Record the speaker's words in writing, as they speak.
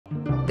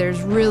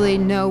There's really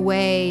no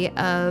way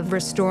of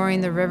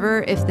restoring the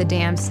river if the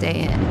dams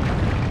stay in.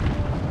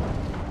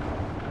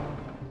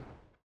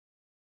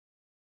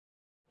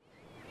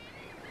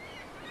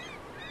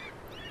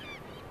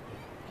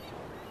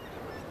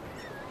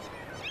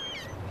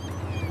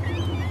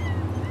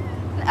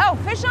 Oh,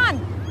 fish on.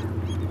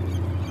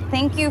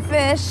 Thank you,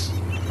 fish.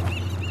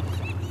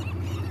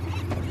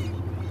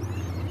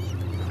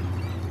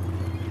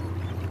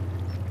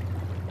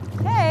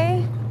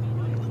 Hey.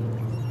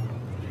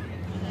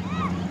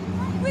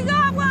 We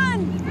got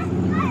one!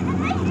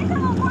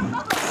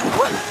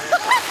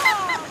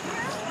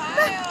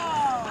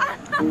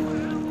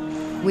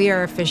 We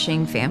are a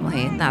fishing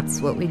family. That's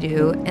what we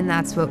do, and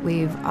that's what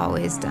we've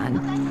always done.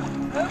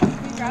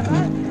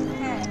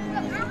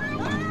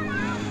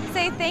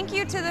 Say thank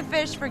you to the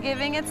fish for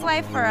giving its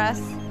life for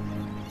us.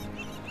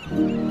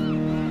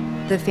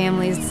 The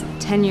family's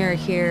tenure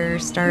here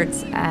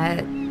starts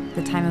at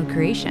the time of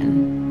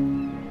creation.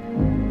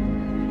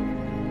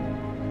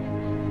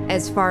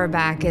 As far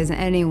back as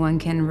anyone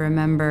can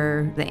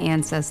remember, the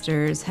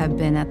ancestors have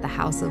been at the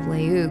house of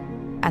Lowther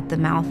at the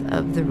mouth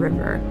of the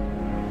river.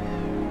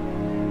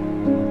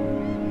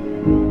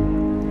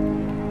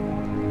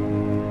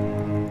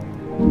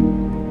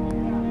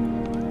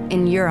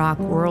 In Yurok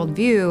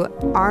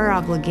worldview, our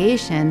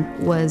obligation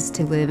was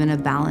to live in a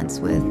balance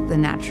with the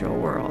natural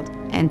world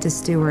and to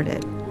steward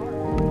it.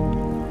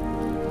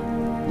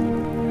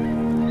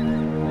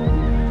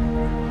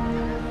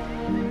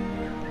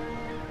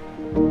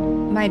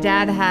 My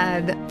dad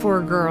had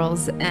 4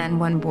 girls and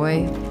 1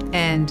 boy,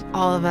 and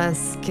all of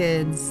us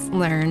kids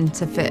learned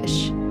to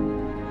fish.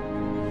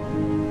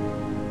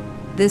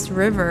 This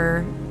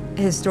river,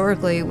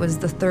 historically, was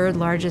the 3rd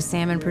largest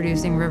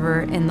salmon-producing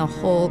river in the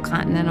whole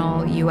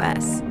continental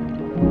US.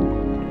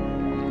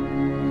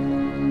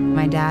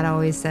 My dad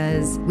always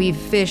says, we've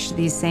fished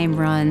these same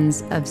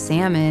runs of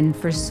salmon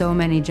for so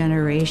many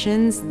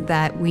generations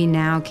that we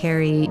now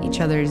carry each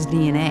other's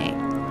DNA.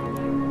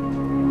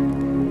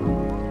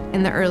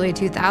 In the early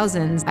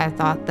 2000s, I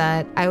thought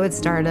that I would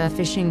start a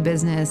fishing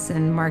business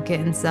and market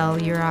and sell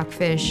Yurok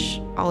fish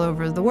all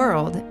over the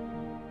world.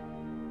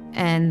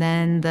 And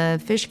then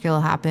the fish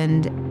kill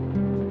happened.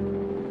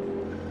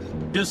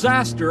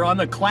 Disaster on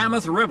the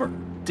Klamath River.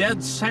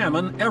 Dead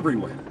salmon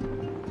everywhere.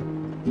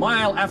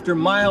 Mile after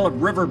mile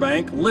of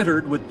riverbank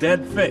littered with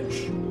dead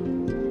fish.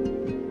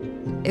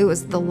 It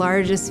was the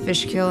largest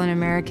fish kill in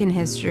American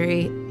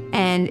history,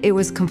 and it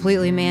was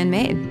completely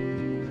man-made.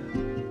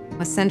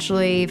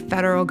 Essentially,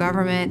 federal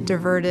government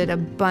diverted a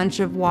bunch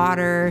of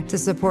water to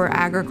support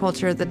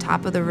agriculture at the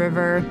top of the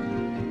river.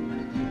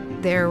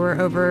 There were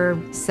over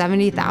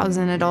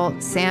 70,000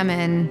 adult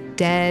salmon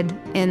dead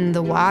in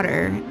the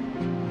water.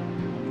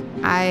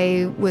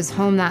 I was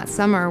home that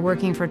summer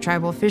working for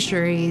tribal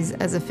fisheries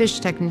as a fish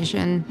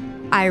technician.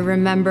 I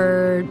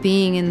remember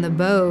being in the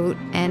boat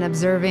and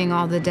observing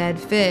all the dead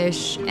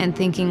fish and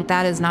thinking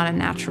that is not a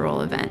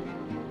natural event.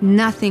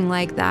 Nothing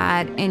like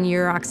that in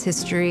Yurok's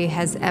history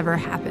has ever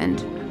happened.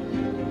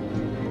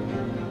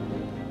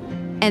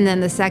 And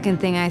then the second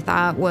thing I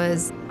thought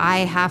was, I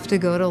have to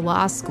go to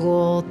law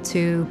school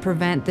to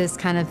prevent this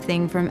kind of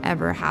thing from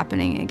ever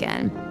happening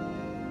again.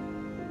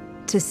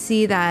 To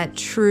see that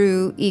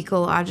true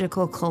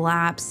ecological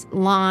collapse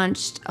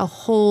launched a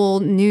whole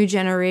new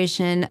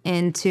generation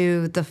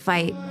into the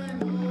fight.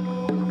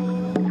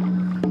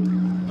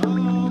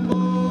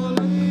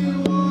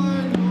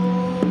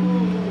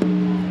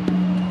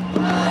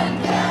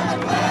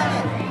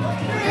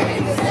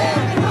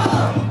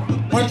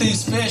 What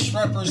these fish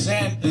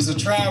represent is a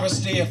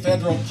travesty of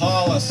federal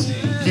policy.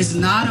 It is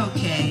not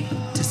okay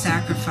to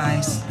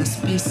sacrifice the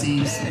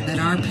species that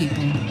our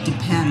people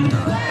depend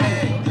on.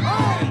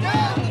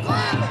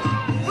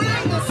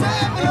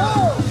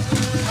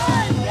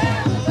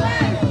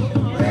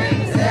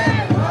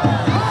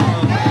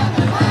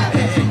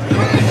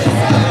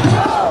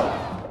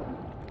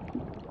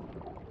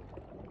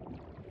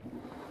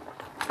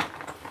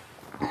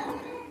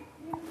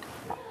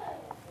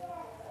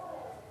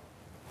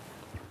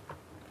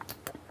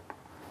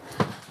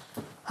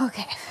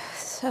 Okay,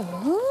 so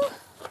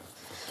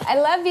I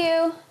love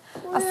you.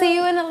 I'll see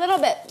you in a little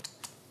bit.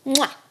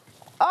 Mwah.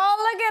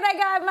 Oh, look at, I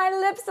got my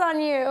lips on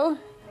you.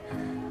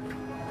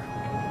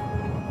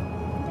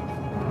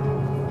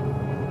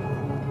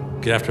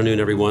 Good afternoon,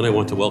 everyone. I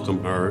want to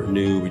welcome our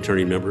new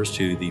returning members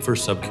to the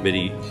first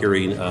subcommittee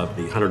hearing of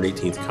the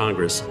 118th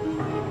Congress.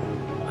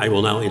 I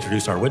will now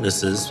introduce our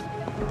witnesses.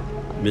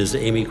 Ms.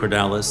 Amy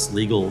Cordalis,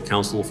 legal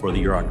counsel for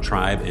the Yurok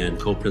tribe and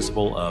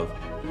co-principal of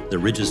the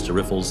Ridges to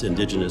Riffles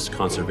Indigenous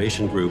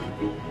Conservation Group.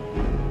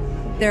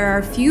 There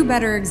are few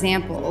better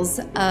examples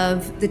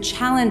of the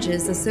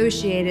challenges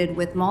associated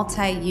with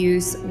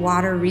multi-use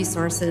water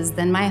resources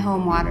than my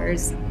home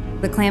waters,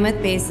 the Klamath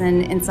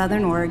Basin in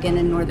Southern Oregon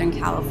and Northern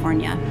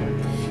California.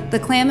 The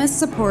Klamath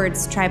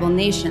supports tribal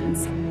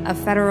nations, a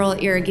federal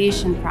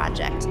irrigation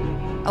project,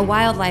 a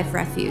wildlife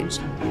refuge,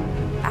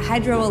 a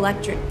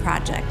hydroelectric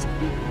project,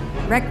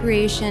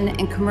 recreation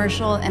and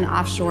commercial and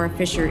offshore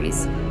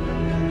fisheries.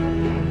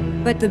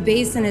 But the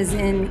basin is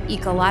in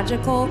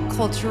ecological,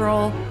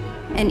 cultural,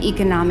 and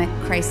economic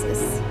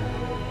crisis.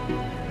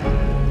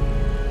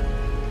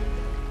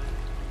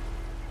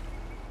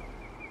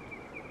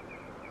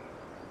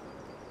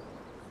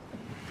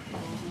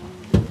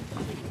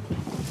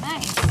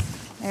 Nice.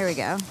 There we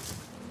go.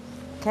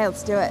 Okay,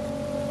 let's do it.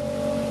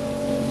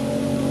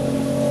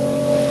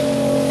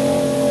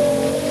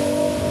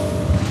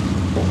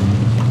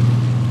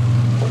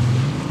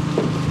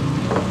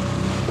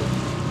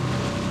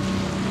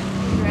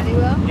 You ready,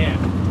 Will? Yeah.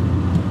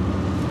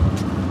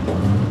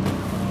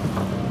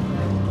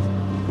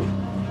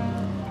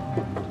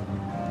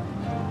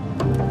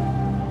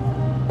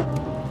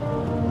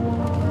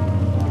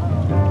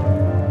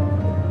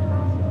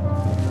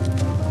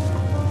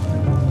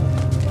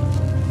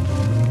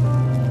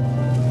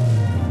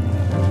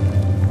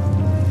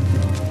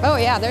 Oh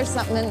yeah, there's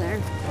something in there.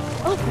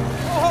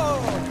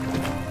 Whoa!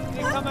 Did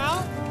he come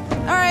out?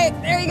 All right,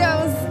 there he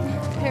goes.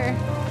 Here.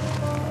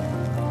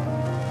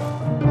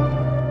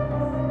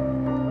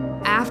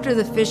 After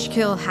the fish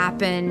kill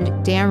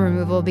happened, dam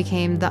removal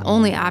became the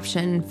only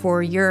option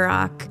for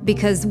Yurok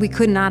because we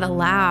could not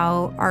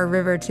allow our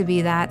river to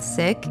be that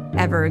sick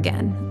ever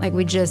again. Like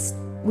we just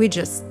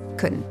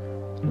couldn't.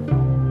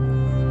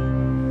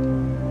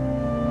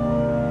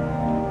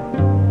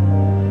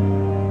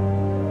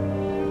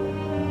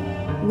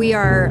 We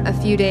are a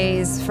few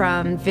days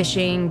from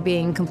fishing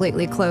being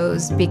completely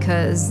closed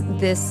because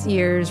this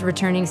year's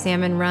returning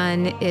salmon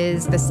run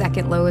is the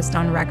second lowest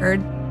on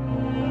record.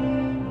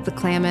 The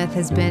Klamath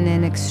has been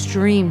in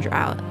extreme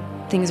drought.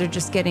 Things are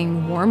just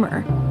getting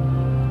warmer.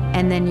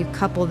 And then you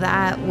couple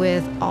that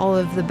with all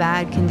of the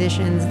bad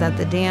conditions that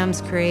the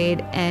dams create,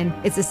 and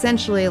it's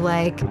essentially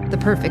like the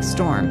perfect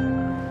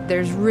storm.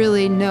 There's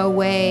really no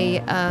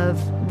way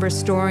of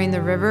restoring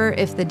the river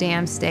if the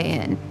dams stay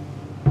in.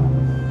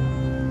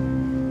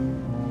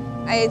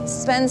 I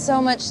spend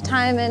so much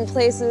time in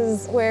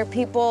places where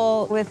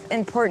people with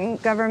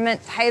important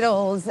government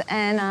titles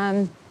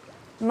and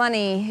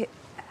money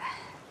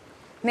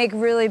make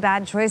really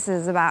bad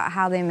choices about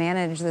how they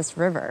manage this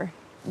river.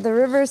 The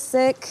river's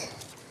sick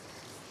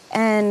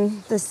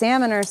and the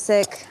salmon are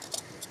sick,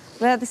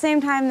 but at the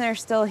same time, they're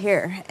still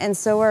here, and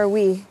so are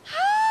we.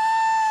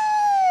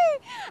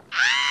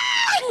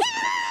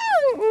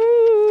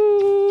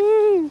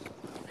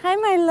 Hi,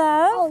 my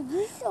love. Oh,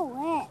 you're so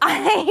wet.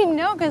 I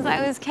know, because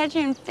I was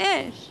catching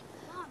fish.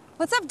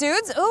 What's up,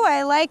 dudes?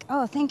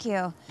 Oh, thank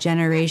you.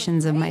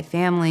 Generations of my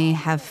family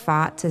have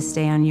fought to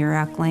stay on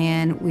Yurok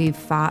land. We've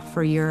fought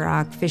for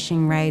Yurok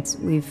fishing rights.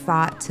 We've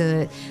fought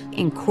to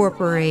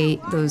incorporate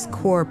those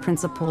core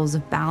principles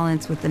of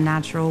balance with the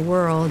natural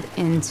world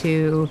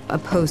into a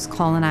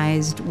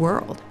post-colonized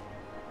world.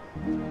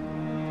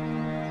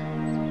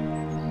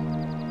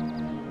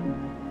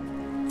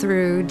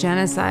 Through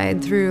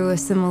genocide, through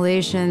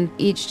assimilation,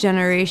 each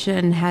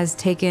generation has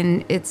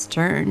taken its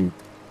turn.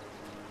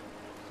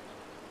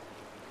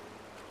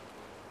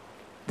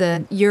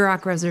 The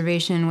Yurok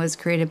Reservation was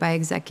created by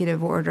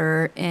executive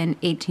order in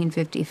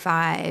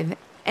 1855.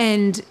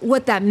 And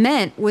what that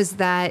meant was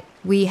that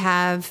we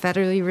have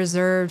federally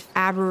reserved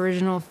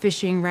Aboriginal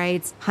fishing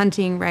rights,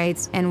 hunting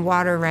rights, and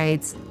water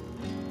rights.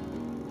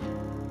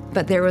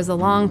 But there was a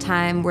long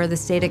time where the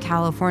state of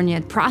California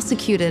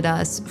prosecuted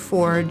us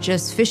for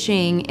just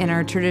fishing in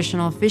our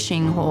traditional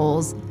fishing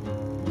holes.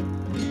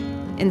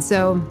 And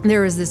so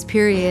there was this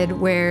period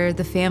where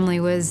the family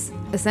was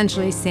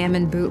essentially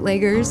salmon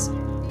bootleggers.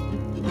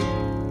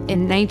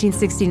 In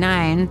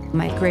 1969,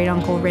 my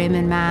great-uncle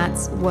Raymond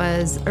Matz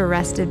was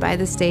arrested by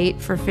the state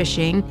for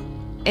fishing,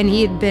 and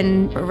he had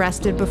been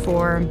arrested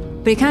before,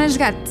 but he kind of just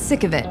got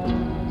sick of it.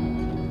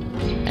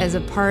 As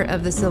a part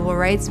of the civil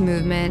rights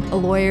movement, a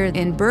lawyer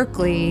in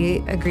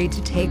Berkeley agreed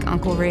to take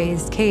Uncle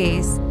Ray's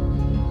case.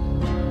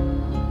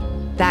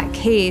 That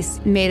case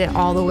made it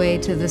all the way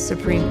to the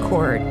Supreme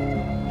Court.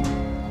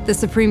 The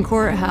Supreme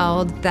Court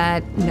held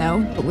that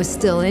no, it was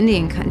still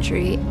Indian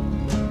country.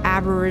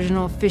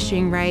 Aboriginal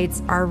fishing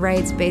rights are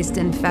rights based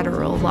in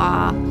federal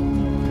law.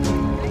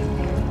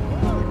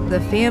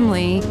 The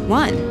family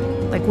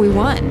won, like we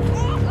won.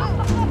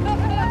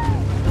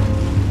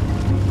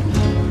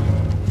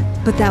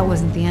 But that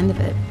wasn't the end of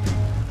it.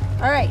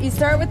 All right, you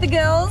start with the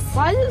gills.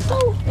 Why is it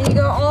so? And you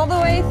go all the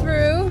way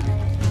through.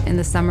 In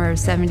the summer of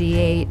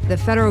 '78, the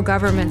federal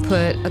government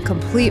put a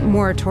complete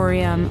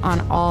moratorium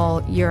on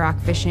all Yurok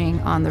fishing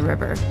on the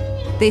river.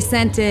 They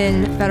sent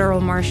in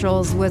federal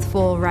marshals with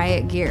full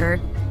riot gear,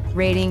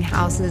 raiding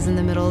houses in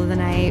the middle of the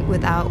night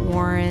without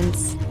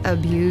warrants,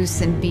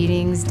 abuse and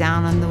beatings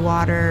down on the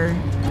water.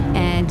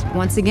 And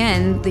once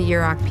again, the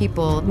Yurok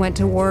people went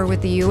to war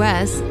with the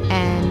US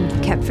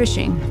and kept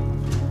fishing.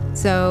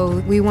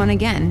 So we won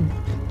again.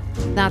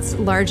 That's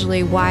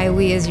largely why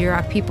we as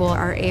Yurok people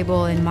are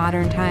able in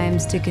modern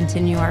times to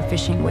continue our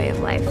fishing way of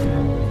life.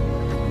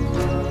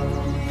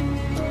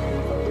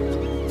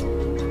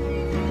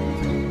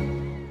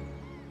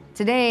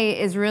 Today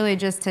is really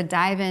just to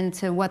dive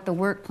into what the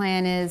work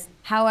plan is,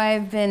 how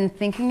I've been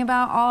thinking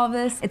about all of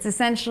this. It's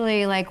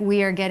essentially like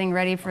we are getting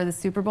ready for the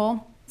Super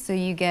Bowl. So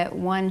you get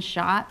one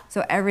shot,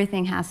 so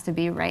everything has to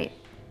be right.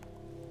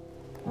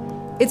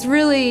 It's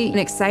really an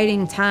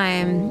exciting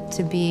time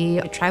to be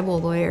a tribal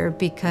lawyer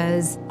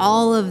because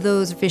all of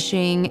those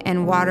fishing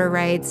and water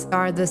rights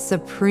are the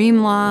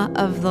supreme law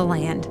of the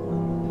land.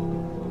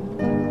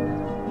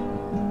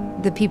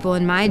 The people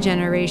in my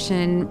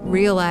generation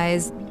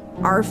realize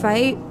our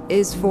fight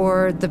is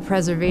for the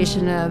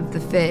preservation of the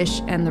fish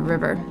and the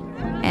river.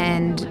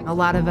 And a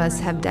lot of us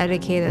have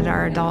dedicated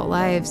our adult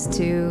lives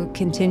to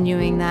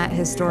continuing that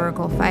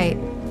historical fight.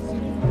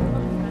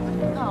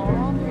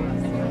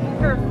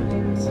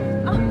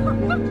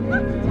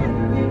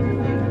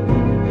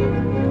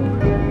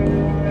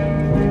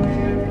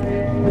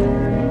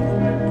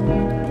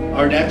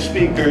 Our next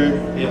speaker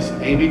is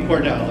Amy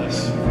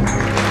Cordalis.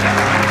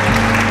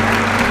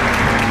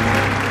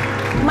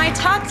 My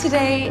talk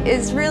today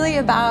is really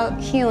about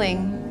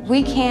healing.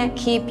 We can't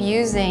keep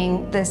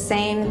using the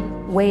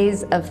same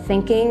ways of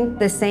thinking,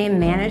 the same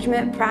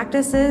management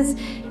practices,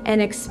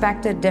 and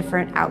expect a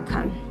different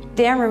outcome.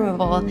 Dam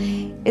removal,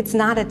 it's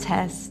not a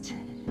test.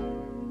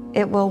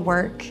 It will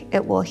work,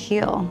 it will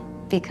heal,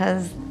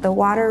 because the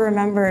water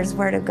remembers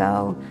where to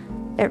go.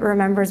 It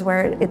remembers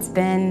where it's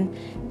been.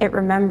 It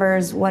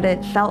remembers what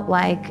it felt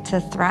like to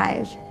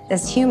thrive.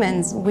 As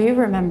humans, we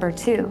remember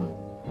too.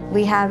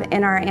 We have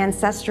in our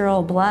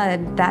ancestral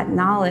blood that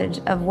knowledge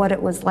of what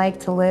it was like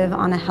to live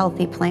on a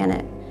healthy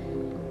planet.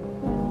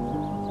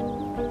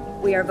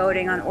 We are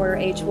voting on Order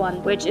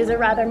H1, which is a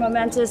rather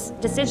momentous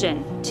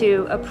decision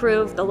to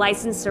approve the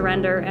license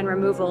surrender and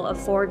removal of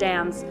 4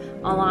 dams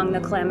along the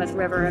Klamath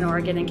River in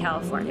Oregon and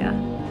California.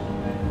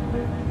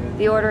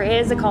 The order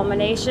is a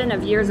culmination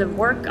of years of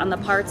work on the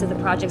parts of the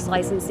project's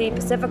licensee,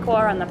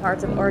 Pacificor, on the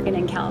parts of Oregon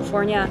and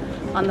California,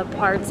 on the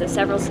parts of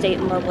several state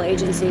and local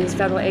agencies,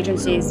 federal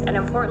agencies, and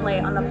importantly,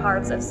 on the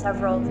parts of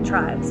several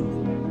tribes.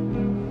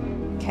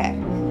 Okay,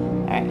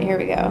 all right, here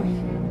we go.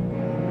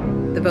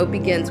 The vote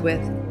begins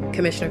with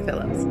Commissioner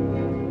Phillips.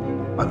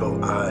 I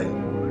vote aye.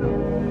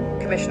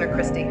 Commissioner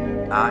Christie.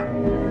 Aye.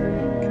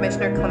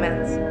 Commissioner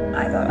Clements.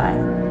 I vote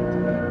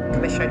aye.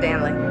 Commissioner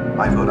Danley.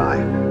 I vote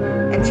aye.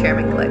 And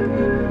Chairman Glick.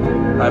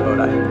 I vote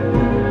aye.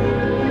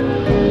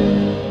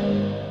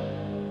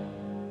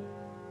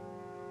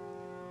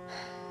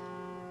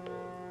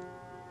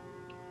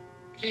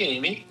 Hey,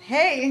 Amy.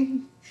 Hey,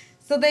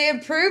 so they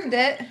approved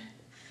it.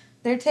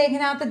 They're taking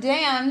out the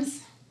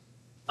dams.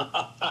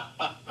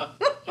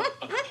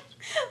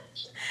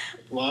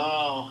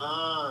 Wow,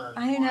 huh?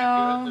 I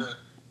know.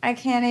 I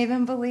can't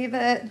even believe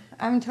it.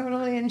 I'm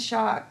totally in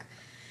shock.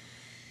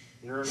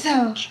 You're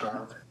So-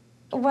 starving.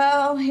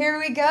 Well, here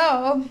we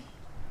go.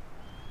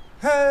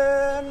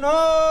 Hey, no.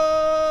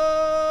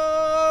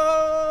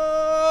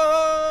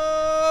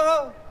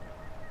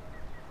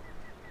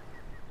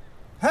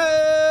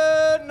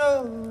 Hey,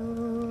 no.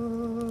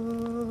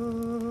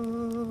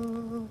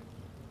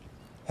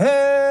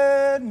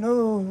 Hey,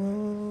 no.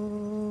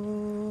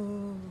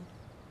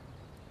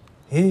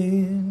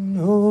 Hey,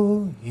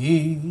 no.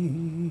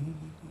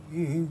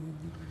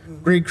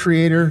 Great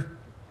Creator,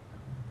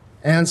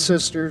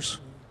 ancestors,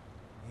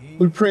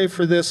 we pray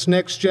for this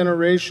next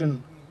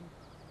generation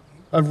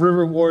of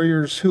river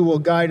warriors who will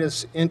guide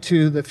us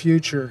into the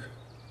future.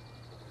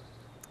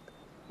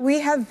 We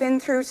have been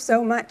through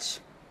so much,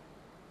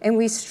 and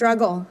we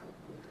struggle.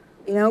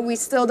 You know, we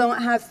still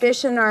don't have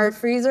fish in our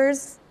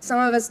freezers. Some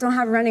of us don't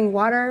have running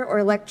water or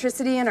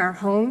electricity in our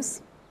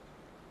homes.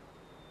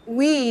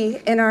 We,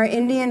 in our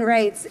Indian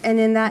rights and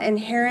in that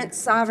inherent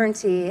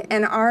sovereignty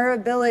and our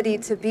ability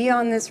to be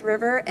on this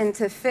river and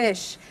to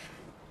fish,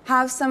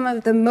 have some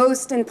of the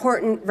most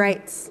important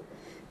rights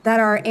that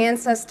our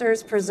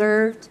ancestors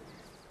preserved,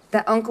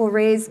 that Uncle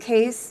Ray's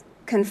case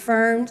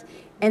confirmed,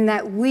 and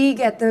that we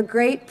get the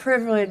great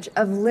privilege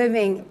of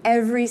living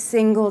every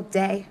single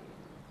day.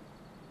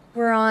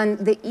 We're on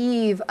the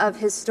eve of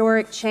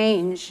historic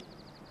change,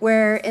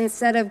 where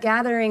instead of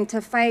gathering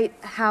to fight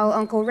how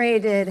Uncle Ray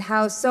did,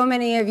 how so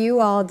many of you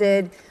all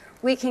did,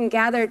 we can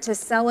gather to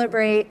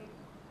celebrate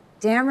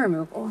dam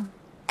removal.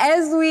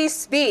 As we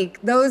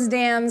speak, those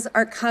dams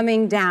are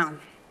coming down.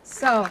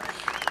 So,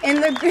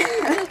 in the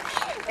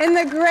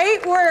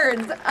great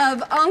words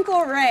of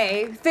Uncle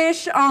Ray,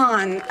 fish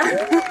on.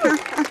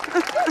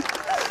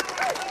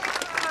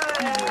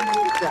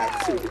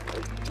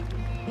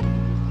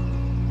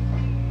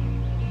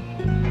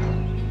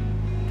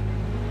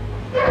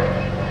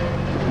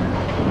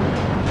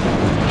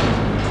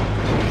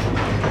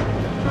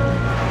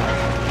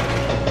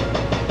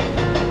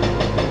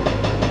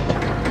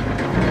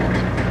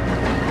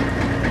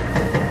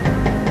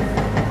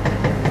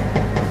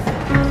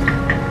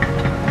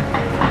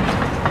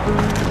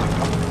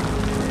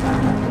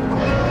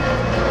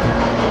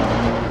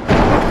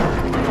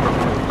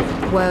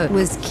 What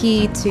was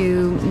key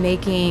to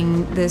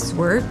making this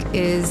work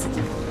is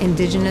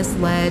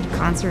Indigenous-led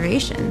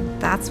conservation.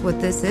 That's what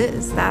this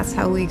is. That's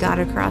how we got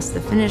across the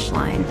finish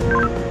line.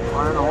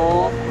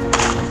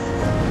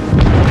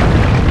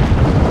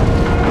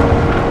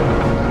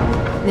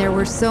 There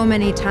were so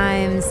many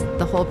times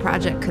the whole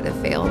project could have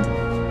failed.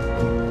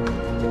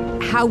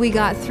 How we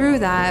got through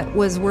that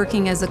was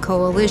working as a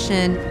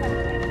coalition.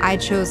 I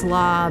chose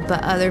law,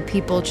 but other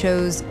people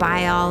chose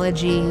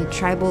biology,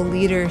 tribal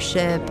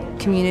leadership,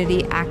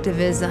 community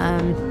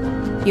activism.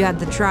 You had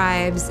the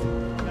tribes,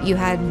 you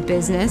had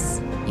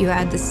business, you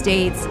had the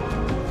states.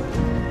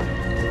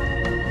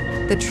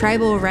 The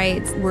tribal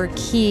rights were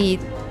key,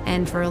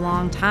 and for a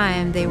long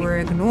time they were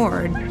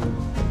ignored.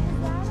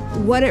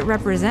 What it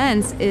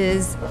represents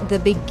is the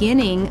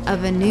beginning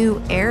of a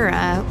new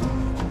era.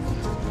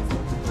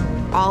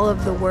 All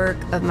of the work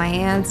of my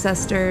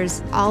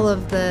ancestors, all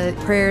of the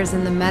prayers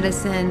and the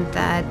medicine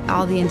that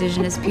all the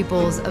indigenous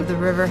peoples of the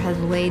river had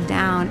laid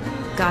down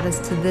got us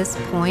to this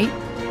point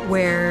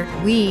where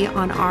we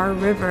on our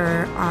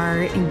river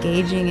are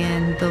engaging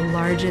in the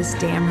largest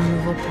dam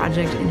removal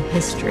project in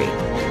history.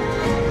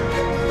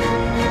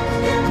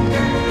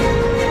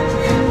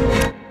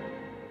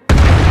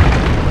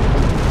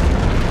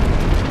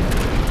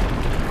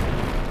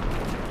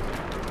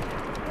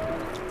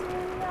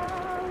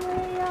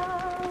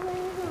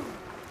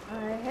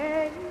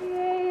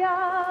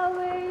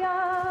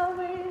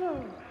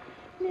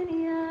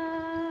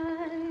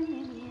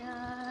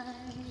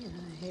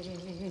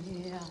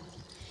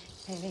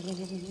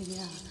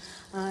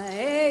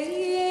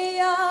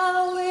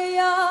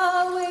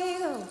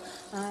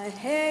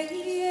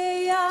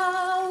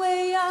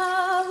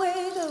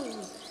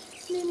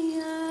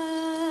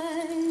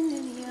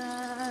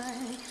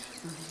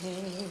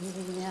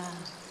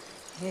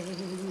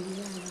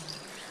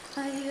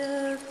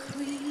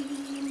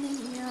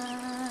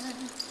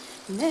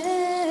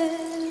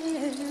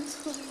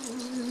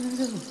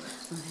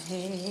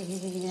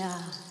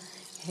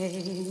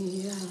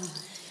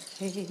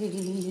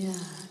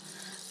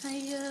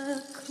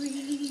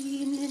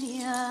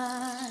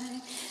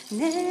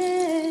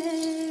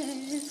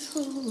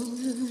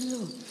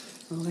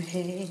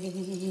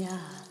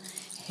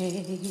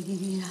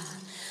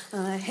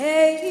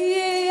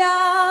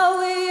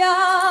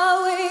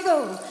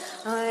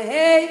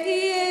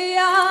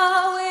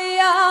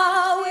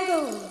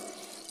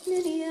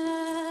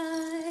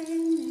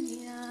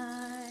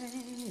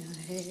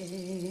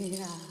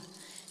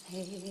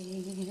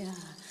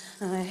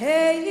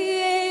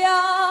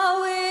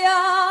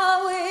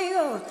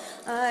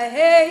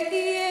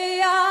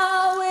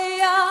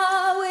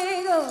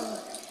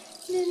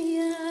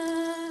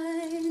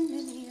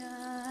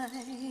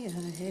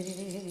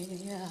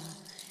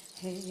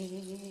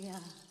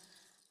 Hey,